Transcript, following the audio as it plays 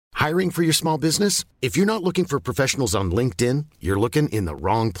Hiring for your small business? If you're not looking for professionals on LinkedIn, you're looking in the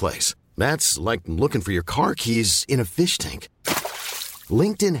wrong place. That's like looking for your car keys in a fish tank.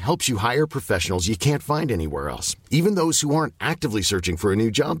 LinkedIn helps you hire professionals you can't find anywhere else, even those who aren't actively searching for a new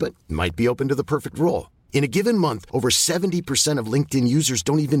job but might be open to the perfect role. In a given month, over 70% of LinkedIn users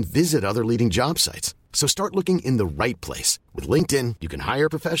don't even visit other leading job sites. So start looking in the right place. With LinkedIn, you can hire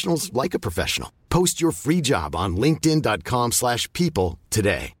professionals like a professional. Post your free job on linkedin.com/people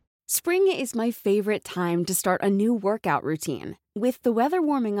today. Spring is my favorite time to start a new workout routine. With the weather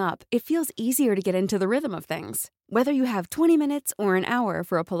warming up, it feels easier to get into the rhythm of things. Whether you have 20 minutes or an hour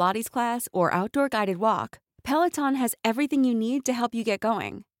for a Pilates class or outdoor guided walk, Peloton has everything you need to help you get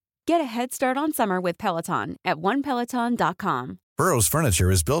going. Get a head start on summer with Peloton at onepeloton.com. Burrow's furniture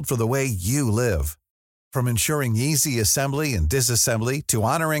is built for the way you live. From ensuring easy assembly and disassembly to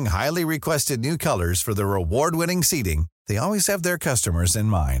honoring highly requested new colors for their award-winning seating, they always have their customers in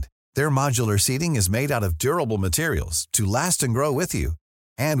mind. Their modular seating is made out of durable materials to last and grow with you.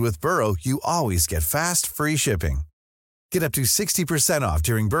 And with Burrow, you always get fast, free shipping. Get up to 60% off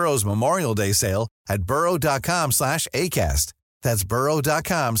during Burrow's Memorial Day sale at burrow.com/ACAST. That's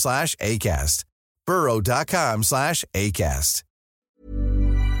burrow.com/ACAST. burrow.com/ACAST.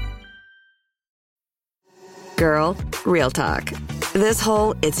 Girl, real talk. This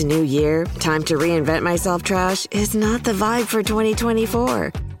whole "it's a new year, time to reinvent myself" trash is not the vibe for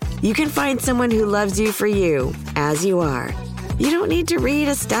 2024. You can find someone who loves you for you, as you are. You don't need to read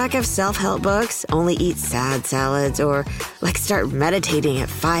a stack of self-help books, only eat sad salads, or start meditating at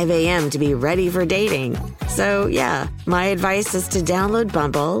 5 a.m. to be ready for dating. So yeah, my advice is to download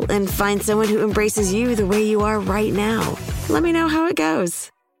Bumble and find someone who embraces you the way you are right now. Let me know how it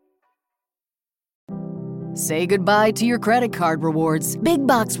goes. Say goodbye to your credit card rewards. Big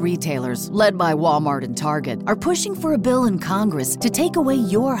box retailers, led by Walmart and Target, are pushing for a bill in Congress to take away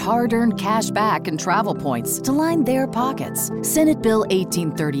your hard-earned cash back and travel points to line their pockets. Senate Bill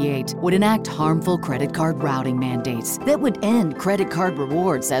 1838 would enact harmful credit card routing mandates that would end credit card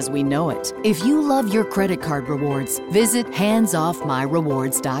rewards as we know it. If you love your credit card rewards, visit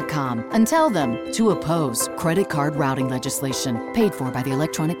handsoffmyrewards.com and tell them to oppose credit card routing legislation paid for by the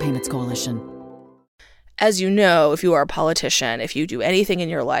Electronic Payments Coalition. As you know, if you are a politician, if you do anything in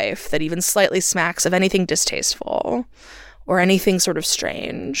your life that even slightly smacks of anything distasteful or anything sort of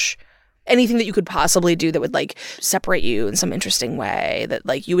strange, anything that you could possibly do that would separate you in some interesting way,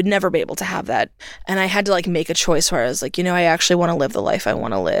 that you would never be able to have that. And I had to make a choice where I was I actually want to live the life I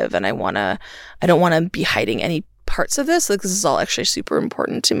want to live, and I don't want to be hiding any parts of this. This is all actually super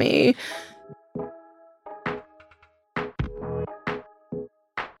important to me.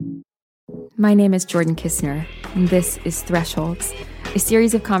 My name is Jordan Kistner, and this is Thresholds, a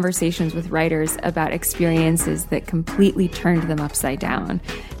series of conversations with writers about experiences that completely turned them upside down,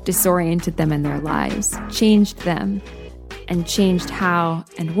 disoriented them in their lives, changed them, and changed how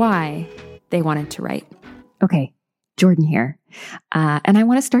and why they wanted to write. Okay, Jordan here. And I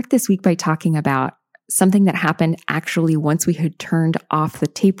want to start this week by talking about something that happened actually once we had turned off the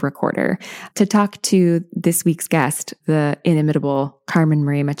tape recorder. To talk to this week's guest, the inimitable Carmen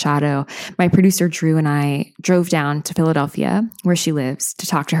Machado, my producer Drew and I drove down to Philadelphia, where she lives, to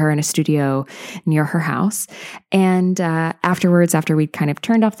talk to her in a studio near her house. And afterwards, after we'd kind of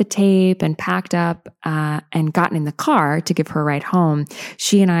turned off the tape and packed up and gotten in the car to give her a ride home,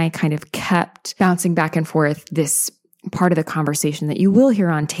 she and I kind of kept bouncing back and forth this part of the conversation that you will hear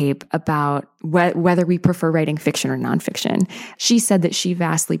on tape about whether we prefer writing fiction or nonfiction. She said that she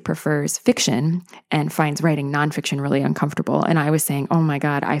vastly prefers fiction and finds writing nonfiction really uncomfortable. And I was saying, oh my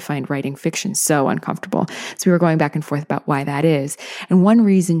God, I find writing fiction so uncomfortable. So we were going back and forth about why that is. And one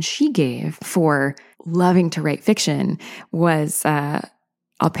reason she gave for loving to write fiction was,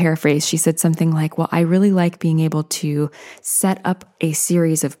 I'll paraphrase, she said something like, well, I really like being able to set up a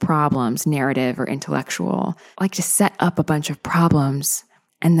series of problems, narrative or intellectual. I like to set up a bunch of problems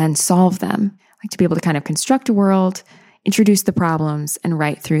and then solve them. I like to be able to kind of construct a world, introduce the problems, and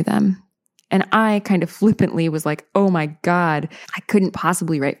write through them. And I kind of flippantly was like, oh my God, I couldn't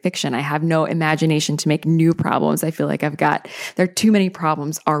possibly write fiction. I have no imagination to make new problems. I feel like there are too many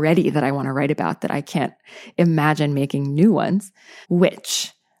problems already that I want to write about that I can't imagine making new ones,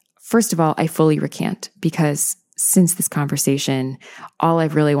 which, first of all, I fully recant, because since this conversation, all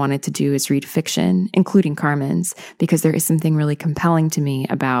I've really wanted to do is read fiction, including Carmen's, because there is something really compelling to me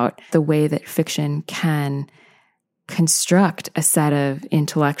about the way that fiction can construct a set of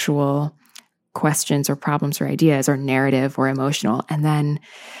intellectual questions or problems or ideas or narrative or emotional, and then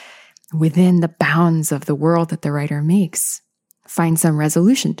within the bounds of the world that the writer makes, find some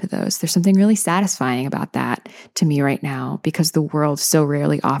resolution to those. There's something really satisfying about that to me right now, because the world so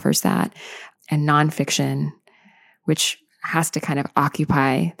rarely offers that. And nonfiction, which has to kind of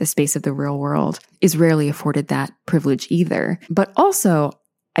occupy the space of the real world, is rarely afforded that privilege either. But also,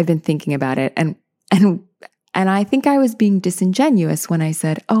 I've been thinking about it, and I think I was being disingenuous when I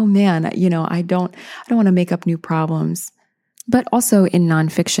said, oh man, I don't want to make up new problems. But also in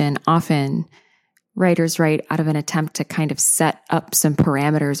nonfiction, often writers write out of an attempt to kind of set up some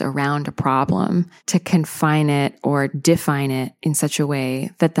parameters around a problem, to confine it or define it in such a way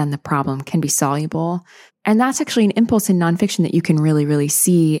that then the problem can be soluble. And that's actually an impulse in nonfiction that you can really, really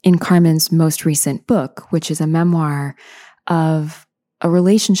see in Carmen's most recent book, which is a memoir of a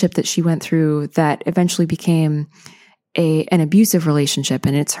relationship that she went through that eventually became an abusive relationship.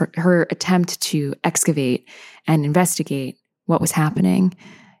 And it's her attempt to excavate and investigate what was happening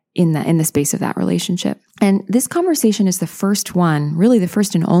in the space of that relationship. And this conversation is the first one, really the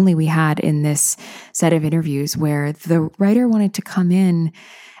first and only we had in this set of interviews, where the writer wanted to come in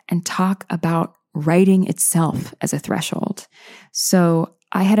and talk about writing itself as a threshold. So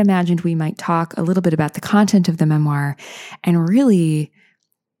I had imagined we might talk a little bit about the content of the memoir, and really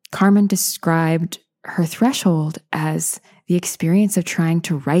Carmen described her threshold as the experience of trying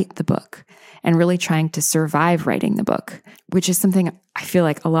to write the book and really trying to survive writing the book, which is something I feel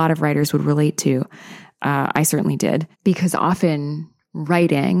like a lot of writers would relate to. I certainly did, because often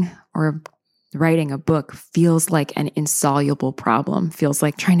writing a book feels like an insoluble problem, feels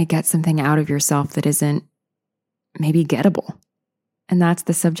like trying to get something out of yourself that isn't maybe gettable. And that's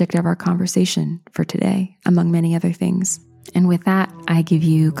the subject of our conversation for today, among many other things. And with that, I give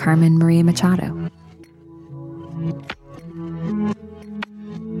you Carmen Maria Machado.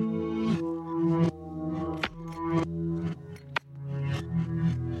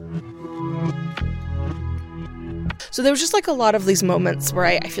 So there was just like a lot of these moments where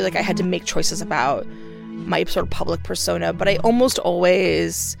I feel like I had to make choices about my sort of public persona, but I almost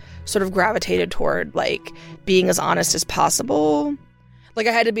always sort of gravitated toward like being as honest as possible. Like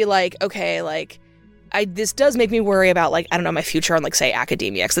I had to be like, okay, like this does make me worry about like, I don't know, my future on like say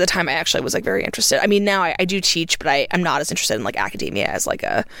academia. Because at the time I actually was like very interested. I mean, now I do teach, but I'm not as interested in like academia as like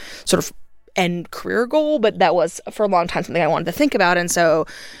a sort of end career goal. But that was for a long time something I wanted to think about. And so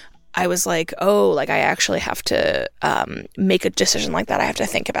I was like, oh, like I actually have to make a decision like that. I have to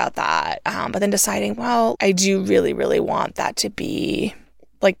think about that. But then deciding, well, I do really, really want that to be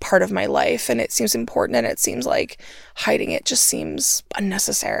like part of my life. And it seems important. And it seems like hiding it just seems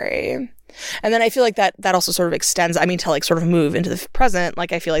unnecessary. And then I feel like that also sort of extends, to like sort of move into the present.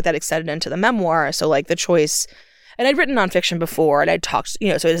 Like I feel like that extended into the memoir. So like the choice, and I'd written nonfiction before and I'd talked, so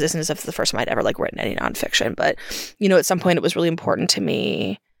it isn't as if the first time I'd ever like written any nonfiction. But, at some point it was really important to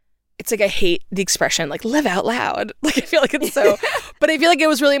me. It's like I hate the expression like live out loud. Like I feel like it's so, but I feel like it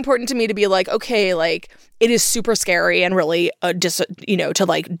was really important to me to be like, okay, like it is super scary and really just, to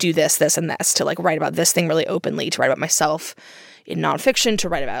like do this, and this, to like write about this thing really openly, to write about myself in nonfiction, to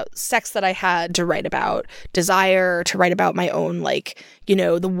write about sex that I had, to write about desire, to write about my own, like,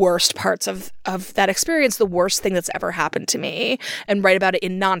 the worst parts of that experience, the worst thing that's ever happened to me, and write about it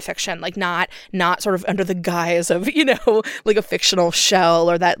in nonfiction, like not sort of under the guise of, like a fictional shell,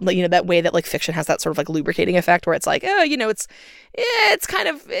 or that, that way that like fiction has that sort of like lubricating effect where it's like, oh, it's kind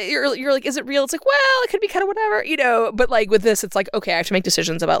of, you're like, is it real? It's like, well, it could be kind of whatever, but like with this, it's like, okay, I have to make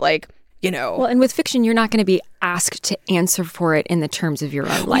decisions about like, Well, and with fiction, you're not going to be asked to answer for it in the terms of your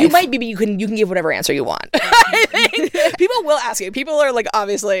own life. You might be, but you can give whatever answer you want. I think people will ask you. People are like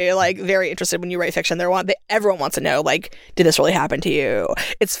obviously like very interested when you write fiction. Everyone wants to know, like, did this really happen to you?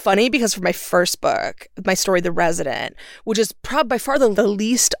 It's funny because for my first book, my story, The Resident, which is by far the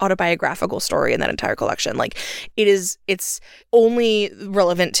least autobiographical story in that entire collection, like it's only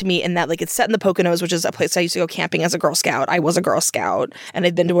relevant to me in that like it's set in the Poconos, which is a place I used to go camping as a Girl Scout. I was a Girl Scout and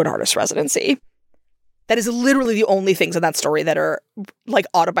I'd been to an artist residency. That is literally the only things in that story that are like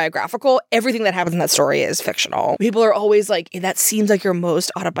autobiographical. Everything that happens in that story is fictional. People are always like, that seems like your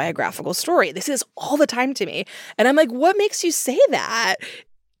most autobiographical story. This is all the time to me. And I'm like, what makes you say that?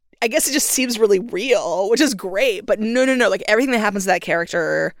 I guess it just seems really real, which is great. But no. Like everything that happens to that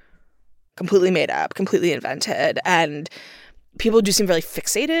character, completely made up, completely invented. And people do seem really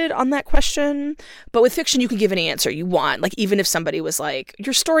fixated on that question. But with fiction, you can give any answer you want. Like, even if somebody was like,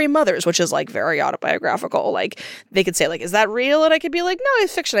 your story Mothers, which is like very autobiographical, like they could say like, is that real? And I could be like, no,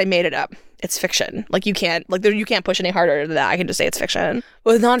 it's fiction. I made it up. It's fiction. Like you can't push any harder than that. I can just say it's fiction.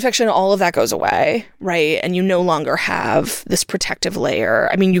 With nonfiction, all of that goes away, right? And you no longer have this protective layer.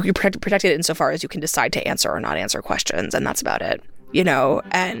 You protect it insofar as you can decide to answer or not answer questions. And that's about it,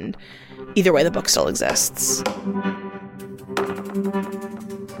 and either way, the book still exists. So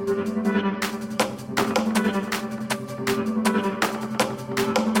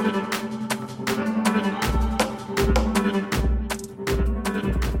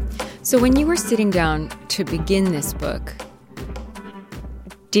when you were sitting down to begin this book,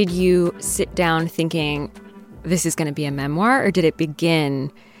 did you sit down thinking this is going to be a memoir, or did it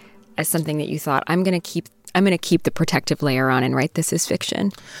begin as something that you thought, I'm going to keep the protective layer on and write this as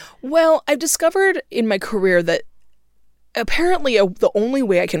fiction? Well, I've discovered in my career that apparently the only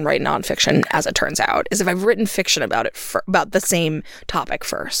way I can write nonfiction, as it turns out, is if I've written fiction about it about the same topic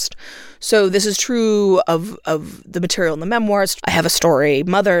first. So this is true of the material in the memoirs. I have a story,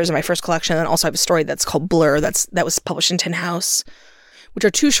 Mothers, in my first collection, and also I have a story that's called Blur that was published in Tin House, which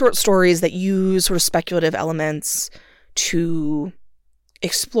are two short stories that use sort of speculative elements to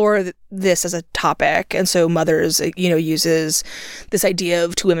explore this as a topic. And so Mothers, uses this idea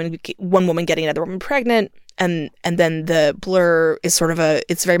of one woman getting another woman pregnant. And then the Blur is sort of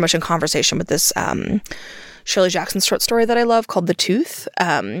it's very much in conversation with this Shirley Jackson short story that I love called The Tooth.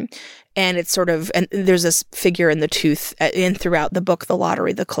 And it's sort of, and there's this figure in The Tooth and throughout the book,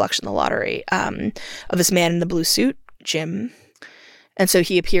 the collection, The Lottery, of this man in the blue suit, Jim. And so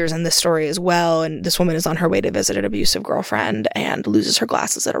he appears in this story as well. And this woman is on her way to visit an abusive girlfriend and loses her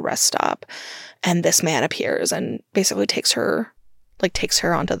glasses at a rest stop. And this man appears and basically takes her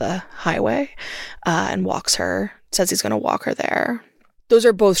onto the highway and walks her, says he's going to walk her there. Those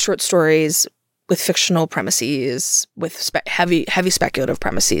are both short stories with fictional premises, with heavy speculative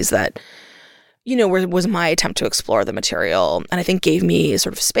premises that, was my attempt to explore the material, and I think gave me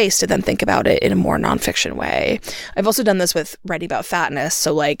sort of space to then think about it in a more nonfiction way. I've also done this with writing about fatness,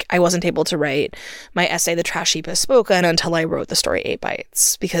 so I wasn't able to write my essay, The Trash Heap Has Spoken, until I wrote the story 8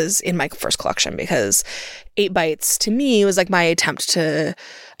 Bites, in my first collection, because 8 Bites to me was my attempt to,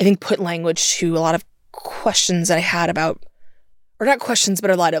 I think, put language to a lot of questions that I had about, or not questions,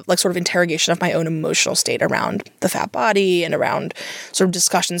 but a lot of sort of interrogation of my own emotional state around the fat body and around sort of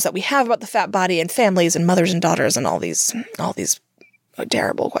discussions that we have about the fat body and families and mothers and daughters and all these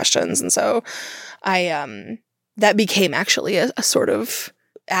terrible questions. And so that became actually a sort of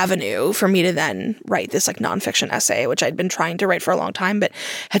avenue for me to then write this nonfiction essay, which I'd been trying to write for a long time, but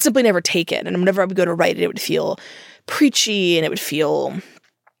had simply never taken. And whenever I would go to write it, it would feel preachy and it would feel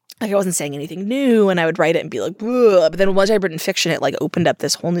like I wasn't saying anything new, and I would write it and be like, ugh. But then once I'd written fiction, it opened up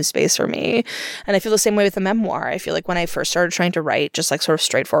this whole new space for me. And I feel the same way with the memoir. I feel like when I first started trying to write just sort of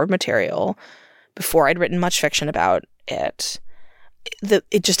straightforward material, before I'd written much fiction about it,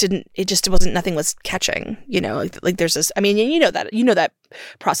 nothing was catching, there's this, that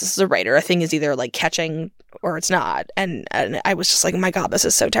process as a writer, a thing is either catching or it's not. And I was just my God, this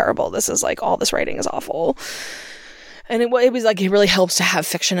is so terrible. This is all this writing is awful. And it was it really helps to have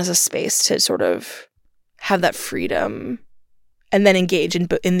fiction as a space to sort of have that freedom and then engage in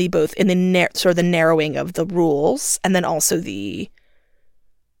the narrowing of the rules, and then also the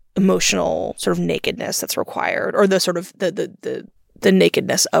emotional sort of nakedness that's required, or the sort of the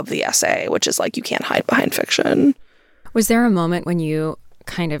nakedness of the essay, which is you can't hide behind fiction. Was there a moment when you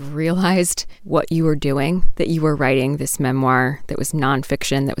kind of realized what you were doing, that you were writing this memoir that was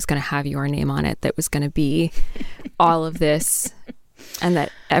nonfiction, that was going to have your name on it, that was going to be all of this, and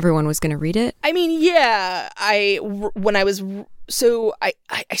that everyone was going to read it? I mean, yeah. I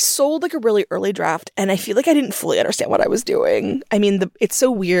sold a really early draft, and I feel I didn't fully understand what I was doing. I mean, it's so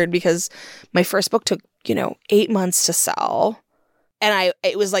weird because my first book took, 8 months to sell. And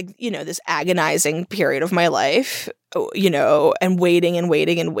it was this agonizing period of my life, and waiting and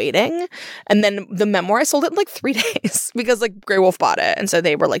waiting and waiting. And then the memoir, I sold it in 3 days because Grey Wolf bought it. And so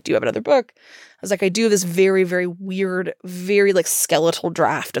they were do you have another book? I was I do this very, very weird, very skeletal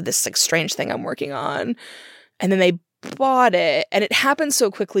draft of this strange thing I'm working on. And then they bought it. And it happened so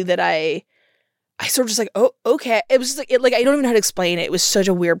quickly that I sort of just oh, okay. It was just I don't even know how to explain it. It was such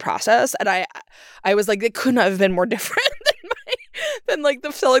a weird process. And I was it could not have been more different than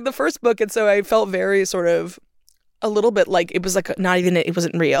the first book. And so I felt very sort of a little bit it was not even, it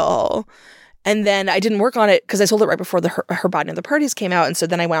wasn't real. And then I didn't work on it because I sold it right before Her Body and Other Parties came out. And so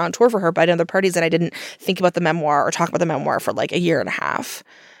then I went on tour for Her Body and Other Parties, and I didn't think about the memoir or talk about the memoir for a year and a half.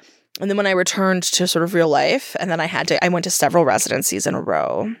 And then when I returned to sort of real life, and then I went to several residencies in a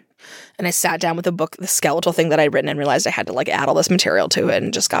row. And I sat down with the book, the skeletal thing that I'd written, and realized I had to add all this material to it,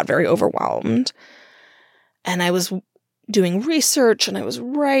 and just got very overwhelmed. And I was doing research and I was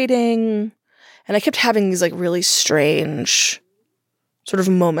writing, and I kept having these really strange sort of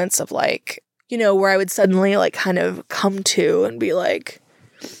moments of where I would suddenly kind of come to and be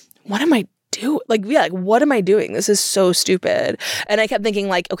what am I doing? Like, yeah, like, what am I doing? This is so stupid. And I kept thinking,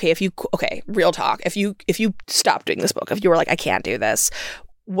 like, okay, real talk. If you stopped doing this book, if you were like, I can't do this,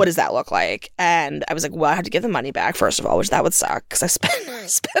 what does that look like? And I was like, well, I have to give the money back, first of all, which that would suck because I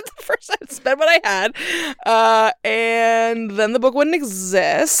spent what I had. And then the book wouldn't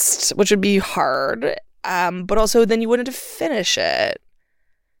exist, which would be hard. But also then you wouldn't have finished it.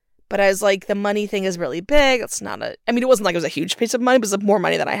 But I was like, the money thing is really big. It's not it wasn't like it was a huge piece of money, but it was more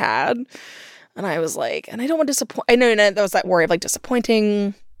money than I had. And I was like, and I don't want to disappoint. I know there was that worry of like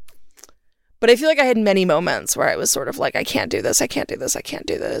disappointing. But I feel like I had many moments where I was sort of like, I can't do this. I can't do this. I can't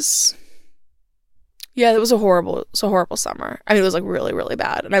do this. Yeah, it was a horrible summer. I mean, it was like really, really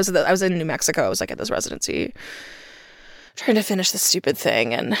bad. And I was in New Mexico. I was like at this residency trying to finish this stupid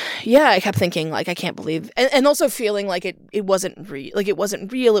thing. And yeah, I kept thinking like, I can't believe, and also feeling like it wasn't real. Like it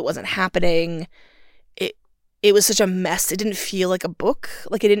wasn't real. It wasn't happening. It was such a mess. It didn't feel like a book.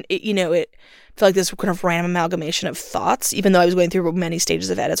 Like it felt like this kind of random amalgamation of thoughts, even though I was going through many stages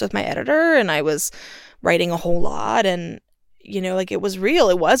of edits with my editor and I was writing a whole lot and, like it was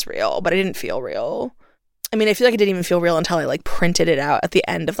real, but I didn't feel real. I mean, I feel like I didn't even feel real until I like printed it out at the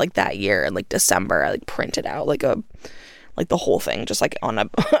end of like that year in like December. I like printed out like the whole thing, just like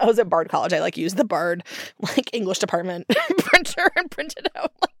I was at Bard College. I like used the Bard like English department printer and printed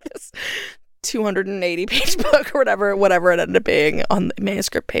out like this 280 page book or whatever it ended up being on the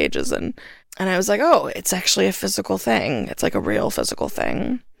manuscript pages. And I was like, oh, it's actually a physical thing. It's like a real physical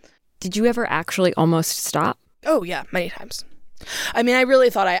thing. Did you ever actually almost stop? Oh yeah, many times. I mean, I really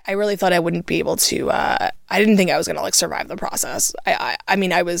thought I wouldn't be able to, I didn't think I was going to like survive the process. I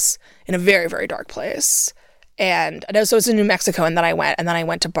mean, I was in a very, very dark place. And so it's in New Mexico, and then I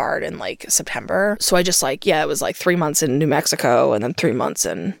went to Bard in like September. So I just like, yeah, it was like 3 months in New Mexico and then 3 months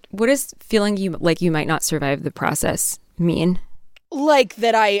in. What does feeling you might not survive the process mean? Like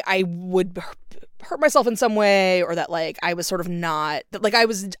that I would hurt myself in some way, or that like I was sort of not, that like I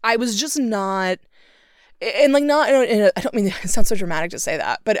was just not, and like not, I don't mean, it sounds so dramatic to say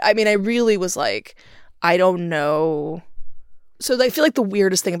that, but I mean, I really was like, I don't know. So I feel like the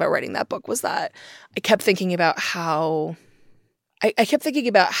weirdest thing about writing that book was that I kept thinking about how I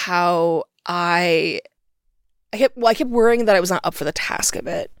kept worrying that I was not up for the task of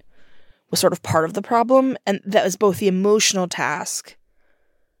it was sort of part of the problem. And that was both the emotional task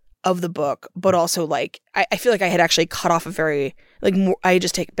of the book, but also like, I feel like I had actually cut off a very, like, more, I had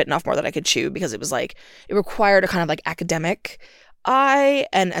just bitten off more than I could chew, because it was like, it required a kind of like academic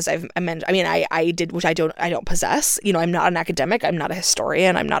and as I've mentioned, I mean, I did, which I don't possess. I'm not an academic. I'm not a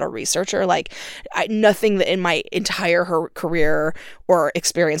historian. I'm not a researcher. Like, nothing that in my entire career or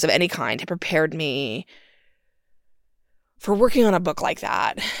experience of any kind had prepared me for working on a book like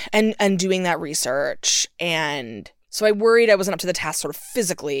that and doing that research. And so I worried I wasn't up to the task sort of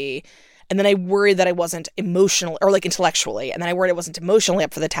physically. And then I worried that I wasn't emotional or like intellectually. And then I worried I wasn't emotionally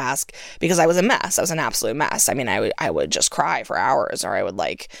up for the task because I was a mess. I was an absolute mess. I mean, I would just cry for hours, or I would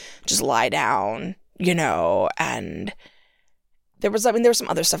like just lie down, and there was some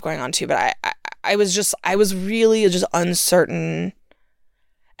other stuff going on too, but I was really just uncertain.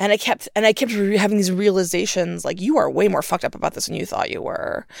 And I kept having these realizations, like, you are way more fucked up about this than you thought you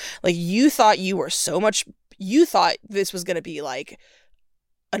were. Like, you thought this was going to be like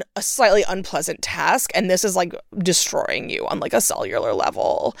a slightly unpleasant task, and this is like destroying you on like a cellular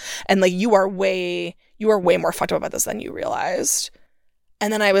level, and like you are way more fucked up about this than you realized.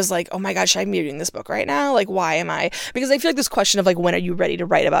 And then I was like, oh my gosh, should I be reading this book right now? Like, why am I? Because I feel like this question of like, when are you ready to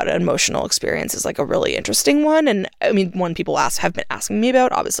write about an emotional experience is like a really interesting one. And I mean, one people have been asking me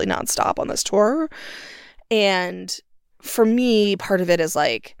about, obviously nonstop on this tour. And for me, part of it is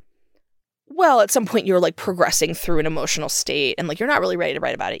like, well, at some point you're like progressing through an emotional state and like you're not really ready to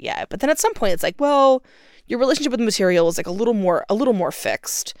write about it yet. But then at some point it's like, well, your relationship with the material is like a little more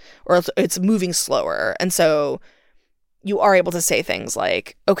fixed, or it's moving slower. And so you are able to say things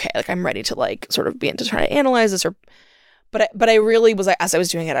like, okay, like I'm ready to like sort of begin to try to analyze this, but I really was like, as I was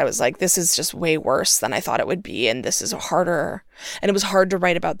doing it, I was like, this is just way worse than I thought it would be. And this is harder. And it was hard to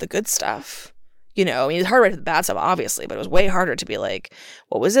write about the good stuff. I mean, it's hard to write the bad stuff, obviously, but it was way harder to be like,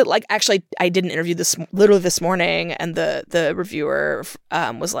 what was it like? Actually, I did an interview literally this morning, and the reviewer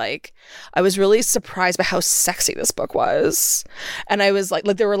was like, I was really surprised by how sexy this book was. And I was like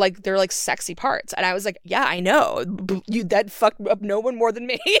there were sexy parts. And I was like, yeah, I know. That fucked up no one more than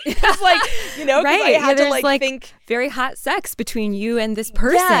me. It's like, right. I had to like think very hot sex between you and this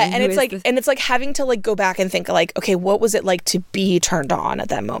person. Yeah, and it's like having to like go back and think like, okay, what was it like to be turned on at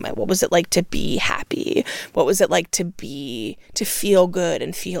that moment? What was it like to be happy? What was it like to feel good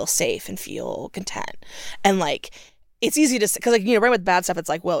and feel safe and feel content? And like, it's easy to, because like, writing with bad stuff, it's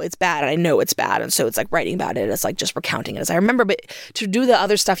like, well, it's bad and I know it's bad. And so it's like writing about it. It's like just recounting it as I remember. But to do the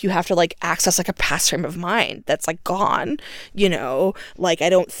other stuff, you have to like access like a past frame of mind that's like gone, like I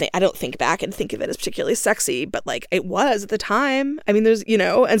don't think back and think of it as particularly sexy, but like it was at the time. I mean, there's,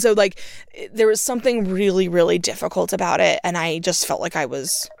 and so like there was something really, really difficult about it. And I just felt like I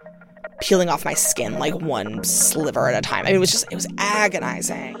was peeling off my skin like one sliver at a time. I mean, it was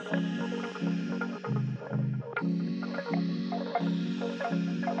agonizing.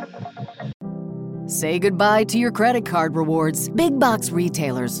 Say goodbye to your credit card rewards. Big box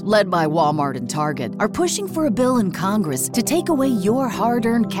retailers, led by Walmart and Target, are pushing for a bill in Congress to take away your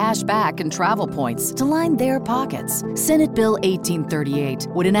hard-earned cash back and travel points to line their pockets. Senate Bill 1838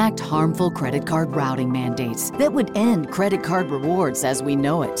 would enact harmful credit card routing mandates that would end credit card rewards as we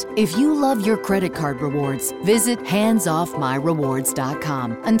know it. If you love your credit card rewards, visit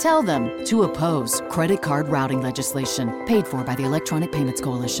handsoffmyrewards.com and tell them to oppose credit card routing legislation paid for by the Electronic Payments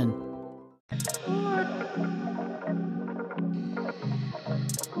Coalition.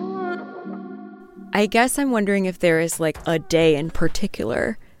 I guess I'm wondering if there is like a day in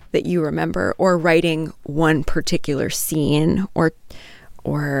particular that you remember, or writing one particular scene or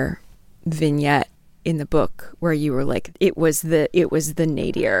vignette in the book where you were like, it was the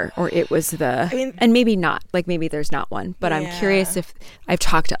nadir, or it was the, and maybe not, like maybe there's not one, but I'm curious if I've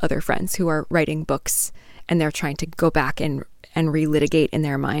talked to other friends who are writing books and they're trying to go back and relitigate in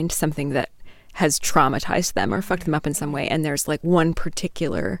their mind something that has traumatized them or fucked them up in some way. And there's like one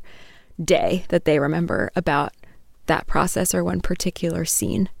particular day that they remember about that process, or one particular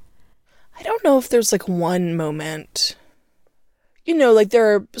scene. I don't know if there's like one moment, like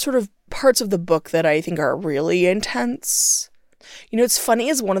there are sort of parts of the book that I think are really intense. It's funny,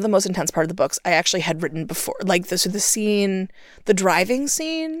 is one of the most intense part of the books I actually had written before, like the scene, the driving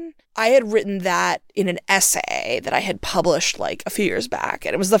scene. I had written that in an essay that I had published like a few years back,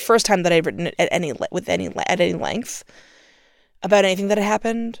 and it was the first time that I'd written it at any length about anything that had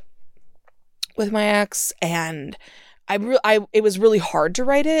happened with my ex. And it was really hard to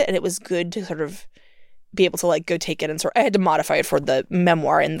write it, and it was good to sort of be able to like go take it and I had to modify it for the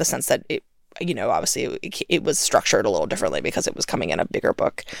memoir in the sense that it, obviously it was structured a little differently because it was coming in a bigger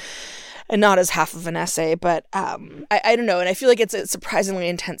book and not as half of an essay. But I don't know. And I feel like it's a surprisingly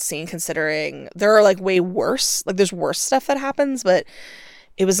intense scene, considering there are like way worse, like there's worse stuff that happens, but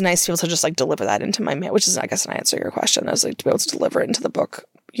it was nice to be able to just like deliver that into my mail, which is, I guess, an answer to your question. I was like, to be able to deliver it into the book,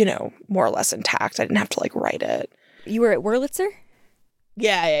 more or less intact. I didn't have to like write it. You were at Wurlitzer?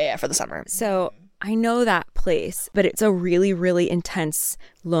 Yeah, for the summer. So I know that place, but it's a really, really intense,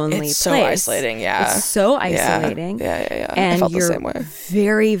 lonely place. It's so isolating, yeah. It's so isolating. Yeah. And I felt you're the same way.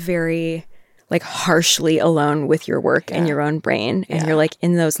 Very, very like harshly alone with your work and your own brain. And you're like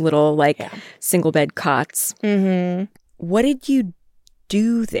in those little like single bed cots. Mm-hmm. What did you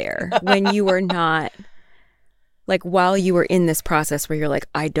do there when you were not, like while you were in this process where you're like,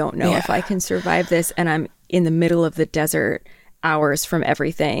 I don't know if I can survive this, and I'm in the middle of the desert, hours from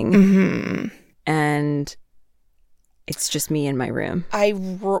everything. Mm-hmm. And it's just me in my room.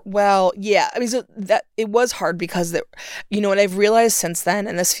 So that it was hard because what I've realized since then,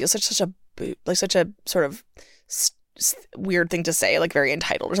 and this feels like such a sort of weird thing to say, like very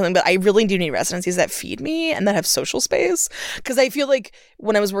entitled or something, but I really do need residencies that feed me and that have social space. Because I feel like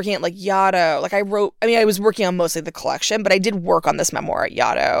when I was working at like Yaddo, like I was working on mostly the collection, but I did work on this memoir at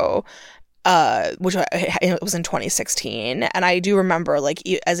Yaddo, which it was in 2016. And I do remember, like,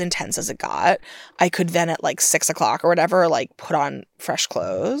 as intense as it got, I could then at like 6 o'clock or whatever, like put on fresh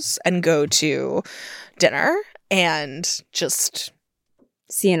clothes and go to dinner and just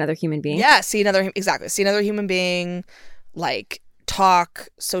see another human being. Yeah, see another human being, like talk,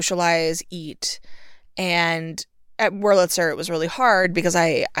 socialize, eat. And at Wurlitzer, it was really hard because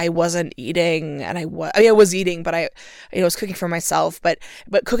I wasn't eating, and I was eating, but I was cooking for myself. But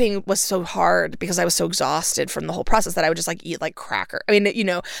cooking was so hard because I was so exhausted from the whole process that I would just like eat like cracker. I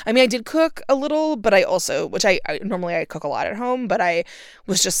did cook a little, but I also, which I normally I cook a lot at home, but I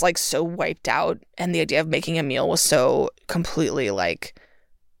was just like so wiped out, and the idea of making a meal was so completely like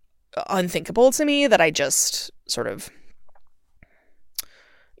unthinkable to me that I just sort of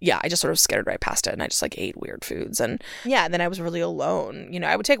skittered right past it, and I just like ate weird foods. And then I was really alone.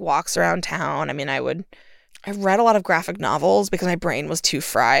 I would take walks around town. I read a lot of graphic novels because my brain was too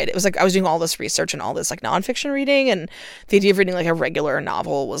fried. It was like I was doing all this research and all this like nonfiction reading, and the idea of reading like a regular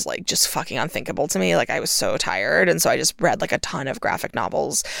novel was like just fucking unthinkable to me. Like I was so tired, and so I just read like a ton of graphic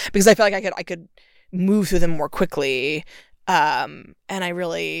novels because I felt like I could move through them more quickly. And I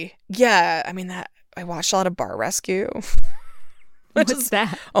really, I watched a lot of Bar Rescue. What's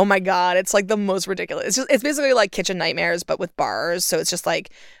that? Oh my God. It's like the most ridiculous. It's basically like Kitchen Nightmares, but with bars. So it's just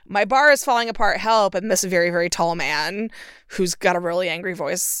like, my bar is falling apart, help. And this very, very tall man who's got a really angry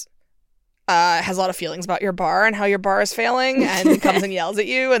voice has a lot of feelings about your bar and how your bar is failing, and he comes and yells at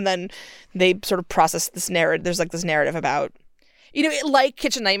you. And then they sort of process this narrative. There's like this narrative about, like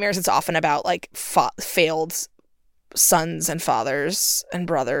Kitchen Nightmares, it's often about like failed sons and fathers and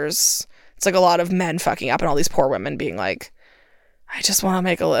brothers. It's like a lot of men fucking up and all these poor women being like, I just want to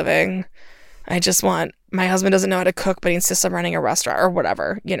make a living. My husband doesn't know how to cook, but he insists on running a restaurant or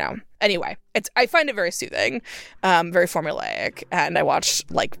whatever, Anyway, I find it very soothing, very formulaic, and I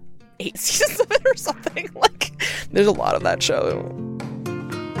watched like 8 seasons of it or something. Like, there's a lot of that show.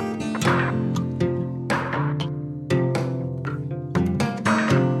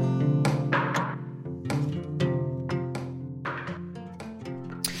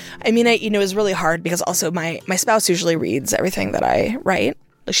 I mean, it was really hard because also my spouse usually reads everything that I write.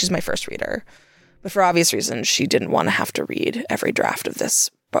 Like, she's my first reader. But for obvious reasons, she didn't want to have to read every draft of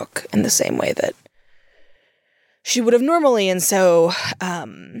this book in the same way that she would have normally. And so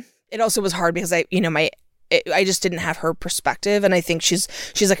it also was hard because I just didn't have her perspective. And I think she's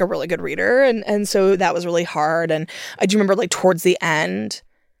like a really good reader. And so that was really hard. And I do remember like towards the end,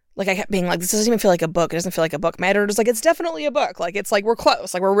 like I kept being like, this doesn't even feel like a book. It doesn't feel like a book. My editor's like, it's definitely a book. Like, it's like, we're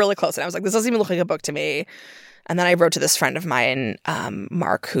close. Like, we're really close. And I was like, this doesn't even look like a book to me. And then I wrote to this friend of mine,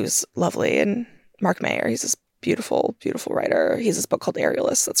 Mark, who's lovely, and Mark Mayer. He's this beautiful, beautiful writer. He has this book called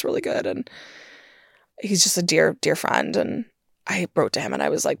Aerialist that's really good. And he's just a dear, dear friend. And I wrote to him and I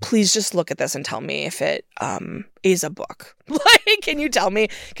was like, please just look at this and tell me if it is a book. Like, can you tell me,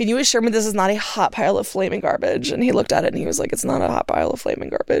 can you assure me this is not a hot pile of flaming garbage? And he looked at it and he was like, it's not a hot pile of flaming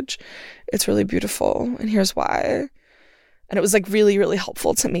garbage. It's really beautiful. And here's why. And it was like really, really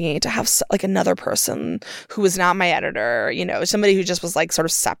helpful to me to have like another person who was not my editor, somebody who just was like sort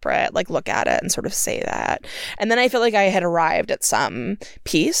of separate, like look at it and sort of say that. And then I feel like I had arrived at some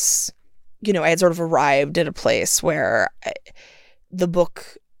piece. I had sort of arrived at a place where the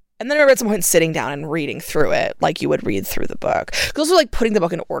book, and then I remember at some point sitting down and reading through it like you would read through the book. Because also like putting the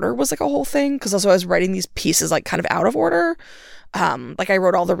book in order was like a whole thing. Because also I was writing these pieces like kind of out of order. Like I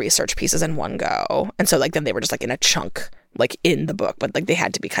wrote all the research pieces in one go. And so like then they were just like in a chunk like in the book. But like they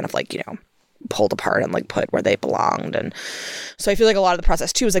had to be kind of like, pulled apart and like put where they belonged. And so I feel like a lot of the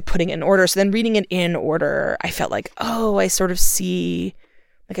process too was like putting it in order. So then reading it in order, I felt like, oh, I sort of see,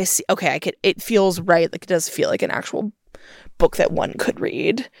 like I see, okay, it feels right. Like it does feel like an actual book that one could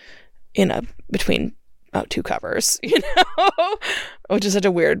read between two covers, which is such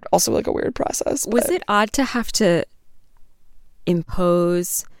a weird, also like a weird process. Was it odd to have to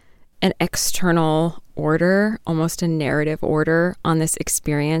impose an external order, almost a narrative order on this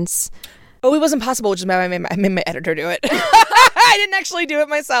experience? Oh, it wasn't possible, which is why I made my editor do it. I didn't actually do it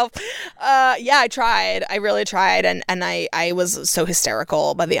myself. Yeah, I tried. I really tried. And I was so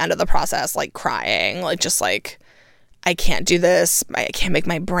hysterical by the end of the process, like crying, like just like, I can't do this. I can't make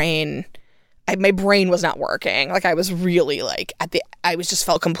my brain. My brain was not working. Like I was really like I was just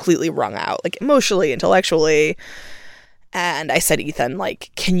felt completely wrung out, like emotionally, intellectually. And I said, Ethan,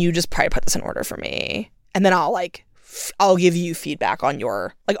 like, can you just probably put this in order for me? And then I'll give you feedback on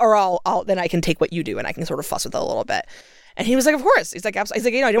your, like, or then I can take what you do and I can sort of fuss with it a little bit. And he was like, of course. He's like, absolutely.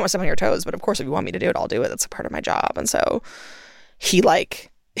 He's like, I don't want to step on your toes, but of course, if you want me to do it, I'll do it. That's a part of my job. And so he like,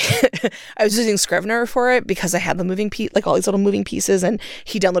 I was using Scrivener for it because I had the moving like all these little moving pieces, and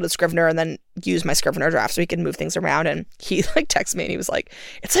he downloaded Scrivener and then used my Scrivener draft so he could move things around. And he like texted me and he was like,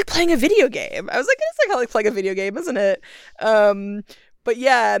 it's like playing a video game. I was like, it's like how like playing a video game, isn't it? But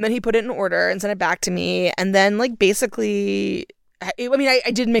yeah, and then he put it in order and sent it back to me. And then like basically,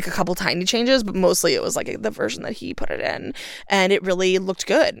 I did make a couple tiny changes, but mostly it was like the version that he put it in, and it really looked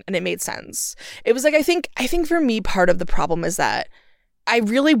good and it made sense. It was like, I think for me, part of the problem is that I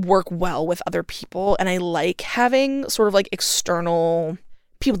really work well with other people, and I like having sort of like external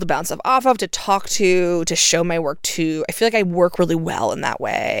people to bounce stuff off of, to talk to show my work to. I feel like I work really well in that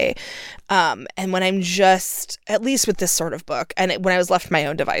way. And when I'm just, at least with this sort of book, and when I was left to my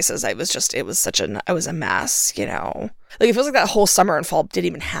own devices, I was a mess, Like it feels like that whole summer and fall didn't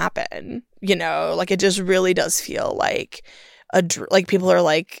even happen, Like it just really does feel like like people are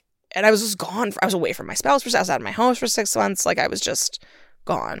like, and I was just gone. I was away from my spouse. I was out of my house for 6 months. Like I was just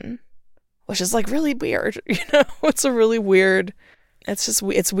gone, which is like really weird. It's a really weird.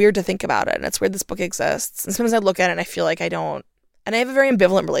 It's weird to think about it, and it's weird this book exists. And sometimes I look at it and I feel like I don't, and I have a very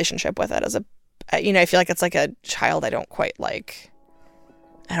ambivalent relationship with it I feel like it's like a child I don't quite like.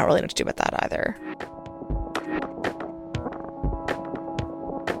 I don't really know what to do with that either.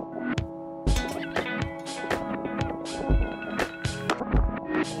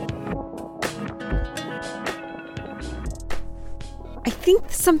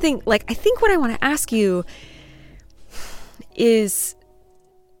 think what I want to ask you is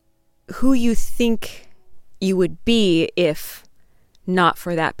who you think you would be if not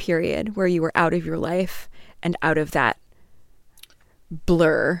for that period where you were out of your life, and out of that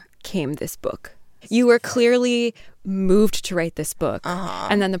blur came this book. You were clearly moved to write this book.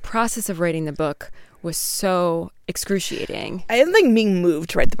 And then the process of writing the book was so excruciating. I didn't think being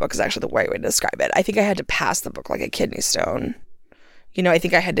moved to write the book is actually the right way to describe it. I think I had to pass the book like a kidney stone. You know, I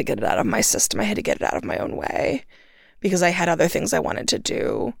think I had to get it out of my system. I had to get it out of my own way because I had other things I wanted to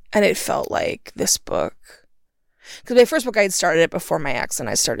do. And it felt like this book, because my first book, I had started it before my ex and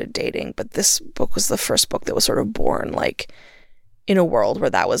I started dating. But this book was the first book that was sort of born like in a world where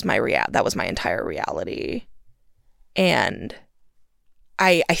that was my entire reality. And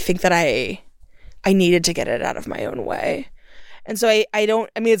I think that I needed to get it out of my own way. And so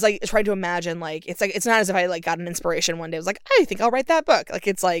it's like trying to imagine, like, it's not as if I like got an inspiration one day. I was like, I think I'll write that book. Like,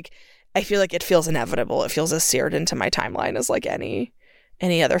 it's like, I feel like it feels inevitable. It feels as seared into my timeline as like any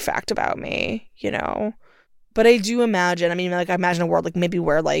other fact about me, you know? But I do imagine, I imagine a world like maybe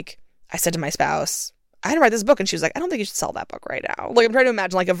where like I said to my spouse, I had to write this book, and she was like, I don't think you should sell that book right now. Like, I'm trying to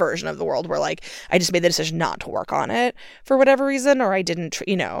imagine like a version of the world where like I just made the decision not to work on it for whatever reason, or I didn't,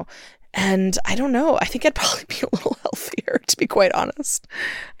 you know. And I don't know. I think I'd probably be a little healthier, to be quite honest.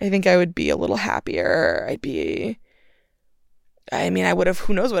 I think I would be a little happier. I would have,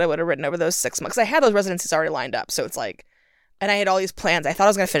 who knows what I would have written over those 6 months. I had those residencies already lined up. So it's like, and I had all these plans. I thought I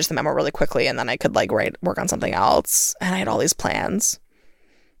was going to finish the memoir really quickly and then I could like work on something else. And I had all these plans.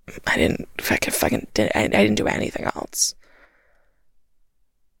 I didn't do anything else.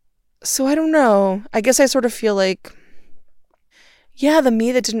 So I don't know. I guess I sort of feel like, yeah, the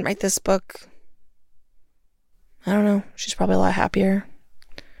me that didn't write this book, I don't know. She's probably a lot happier,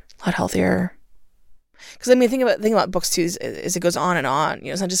 a lot healthier. Because the thing about books too is it goes on and on. You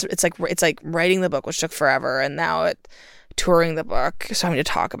know, it's not just it's like writing the book, which took forever, and now touring the book, so having to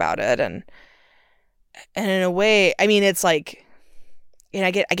talk about it, and in a way, it's like, you know,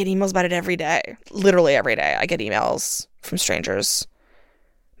 I get emails about it every day, literally every day. I get emails from strangers,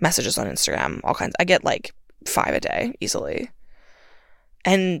 messages on Instagram, all kinds. I get like 5 a day easily.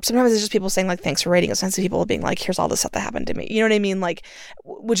 And sometimes it's just people saying like, thanks for writing. Sometimes people being like, here's all the stuff that happened to me. You know what I mean? Like,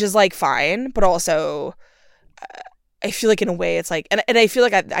 which is like fine, but also I feel like in a way it's like, and I feel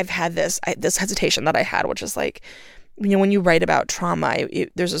like I've had this hesitation that I had, which is like, you know, when you write about trauma,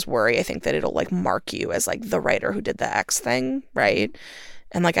 there's this worry, I think, that it'll like mark you as like the writer who did the X thing, right?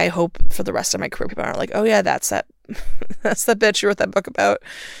 And like, I hope for the rest of my career, people aren't like, oh yeah, that's that bitch who wrote that book about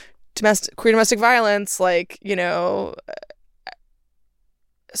queer domestic violence, like, you know.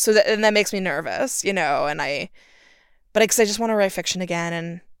 So that makes me nervous, you know, but because I just want to write fiction again,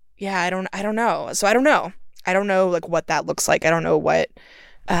 and yeah, I don't know. So I don't know like what that looks like. I don't know what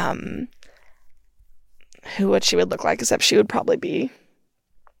she would look like, except she'd probably be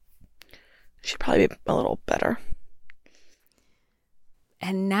a little better.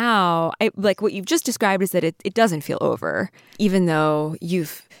 And now, like what you've just described is that it doesn't feel over, even though you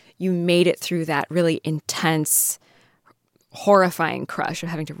made it through that really intense, horrifying crush of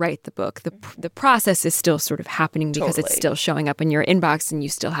having to write the book. The process is still sort of happening because It's still showing up in your inbox and you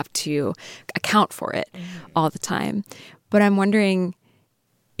still have to account for it all the time. But I'm wondering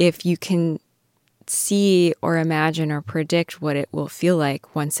if you can see or imagine or predict what it will feel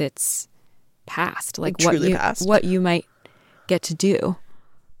like once it's passed, like what you might get to do.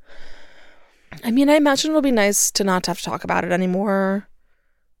 I imagine it'll be nice to not have to talk about it anymore.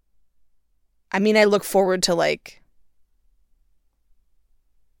 I look forward to like,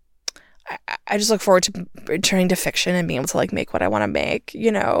 I just look forward to returning to fiction and being able to like make what I want to make,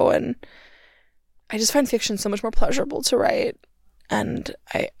 you know, and I just find fiction so much more pleasurable to write. And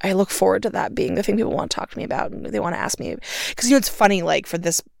I look forward to that being the thing people want to talk to me about and they want to ask me. Because, you know, it's funny, like for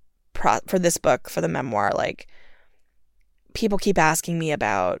this book, for the memoir, like people keep asking me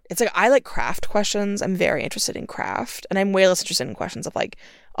about, it's like I like craft questions. I'm very interested in craft, and I'm way less interested in questions of like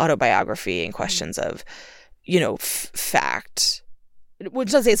autobiography and questions of, you know, fact.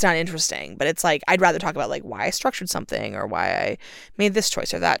 Which doesn't say it's not interesting, but it's like I'd rather talk about like why I structured something or why I made this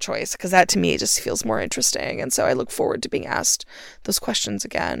choice or that choice, because that to me just feels more interesting. And so I look forward to being asked those questions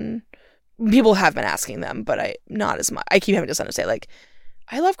again. People have been asking them, but not as much. I keep having to send to say like,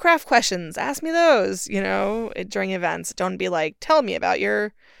 I love craft questions. Ask me those, you know, during events. Don't be like, tell me about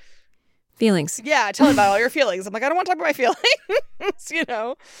your feelings. Yeah, tell me about all your feelings. I'm like, I don't want to talk about my feelings, you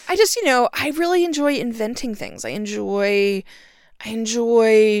know. I just, you know, I really enjoy inventing things. I enjoy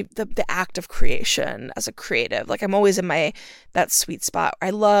the act of creation as a creative. Like I'm always in that sweet spot. I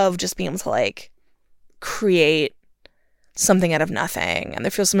love just being able to like create something out of nothing. And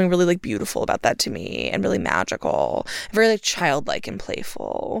there feels something really like beautiful about that to me, and really magical, very like childlike and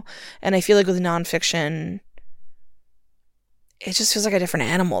playful. And I feel like with nonfiction, it just feels like a different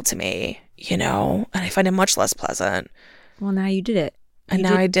animal to me, you know, and I find it much less pleasant. Well, now you did it. And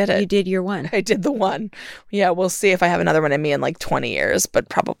now I did it. You did your one. I did the one. Yeah, we'll see if I have another one in me in like 20 years, but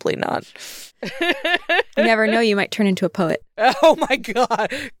probably not. You never know. You might turn into a poet. Oh my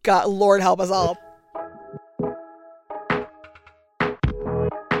God. God, Lord help us all.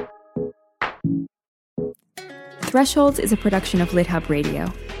 Thresholds is a production of LitHub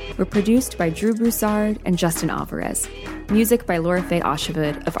Radio. We're produced by Drew Broussard and Justin Alvarez. Music by Laura Faye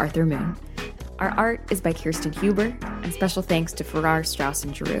Oshavud of Arthur Moon. Our art is by Kirsten Huber, and special thanks to Farrar, Straus,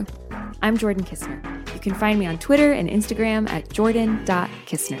 and Giroux. I'm Jordan Kistner. You can find me on Twitter and Instagram at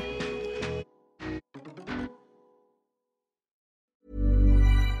jordan.kistner.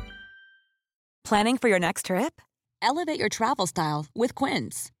 Planning for your next trip? Elevate your travel style with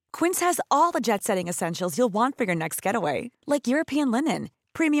Quince. Quince has all the jet-setting essentials you'll want for your next getaway, like European linen,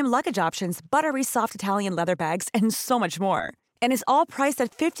 premium luggage options, buttery soft Italian leather bags, and so much more. And is all priced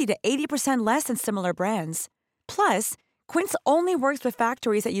at 50 to 80% less than similar brands. Plus, Quince only works with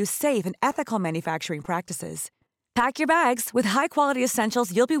factories that use safe and ethical manufacturing practices. Pack your bags with high-quality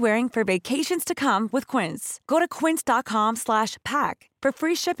essentials you'll be wearing for vacations to come with Quince. Go to quince.com/pack for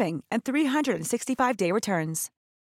free shipping and 365-day returns.